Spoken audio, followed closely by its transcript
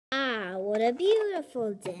what a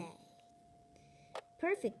beautiful day.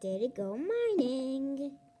 Perfect day to go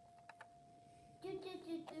mining.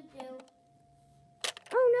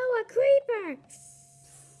 Oh no, a creeper!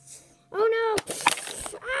 Oh no!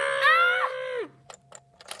 Ah!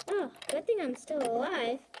 Oh, good thing I'm still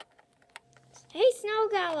alive. Hey, Snow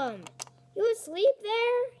Golem! You asleep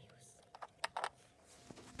there?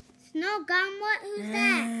 Snow Golem, what? Who's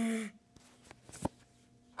that?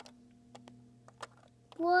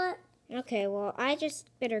 What? Okay, well, I just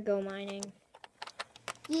better go mining.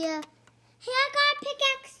 Yeah. Hey, I got a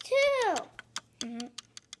pickaxe too.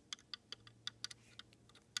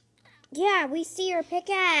 Yeah, we see your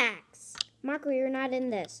pickaxe. Marco, you're not in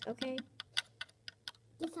this, okay?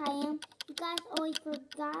 Yes, I am. You guys always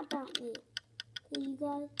forgot about me. Okay, you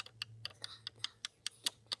guys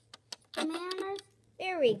forgot about me.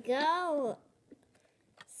 There we go.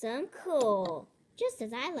 Some coal. Just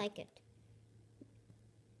as I like it.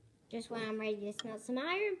 Just when I'm ready to smelt some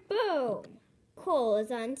iron, boom! Coal is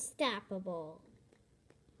unstoppable.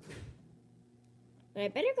 But I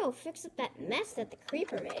better go fix up that mess that the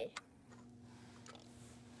creeper made.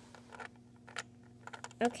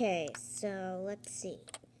 Okay, so let's see.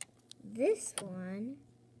 This one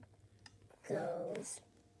goes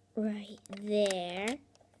right there.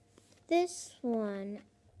 This one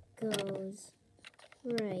goes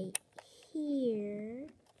right here.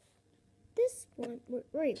 This one,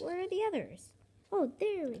 wait, where are the others? Oh,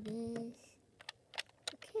 there it is.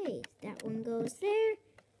 Okay, that one goes there.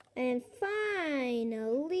 And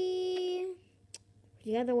finally,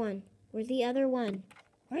 the other one. Where's the other one?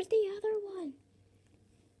 Where's the other one?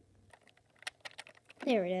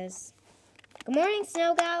 There it is. Good morning,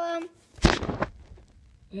 Snow Golem.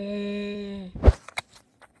 Man,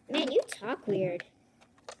 you talk weird.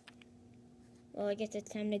 Well, I guess it's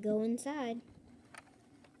time to go inside.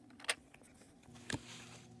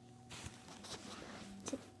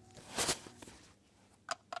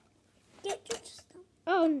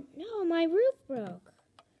 Oh, no, my roof broke.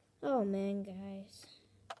 Oh, man, guys.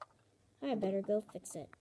 I better go fix it.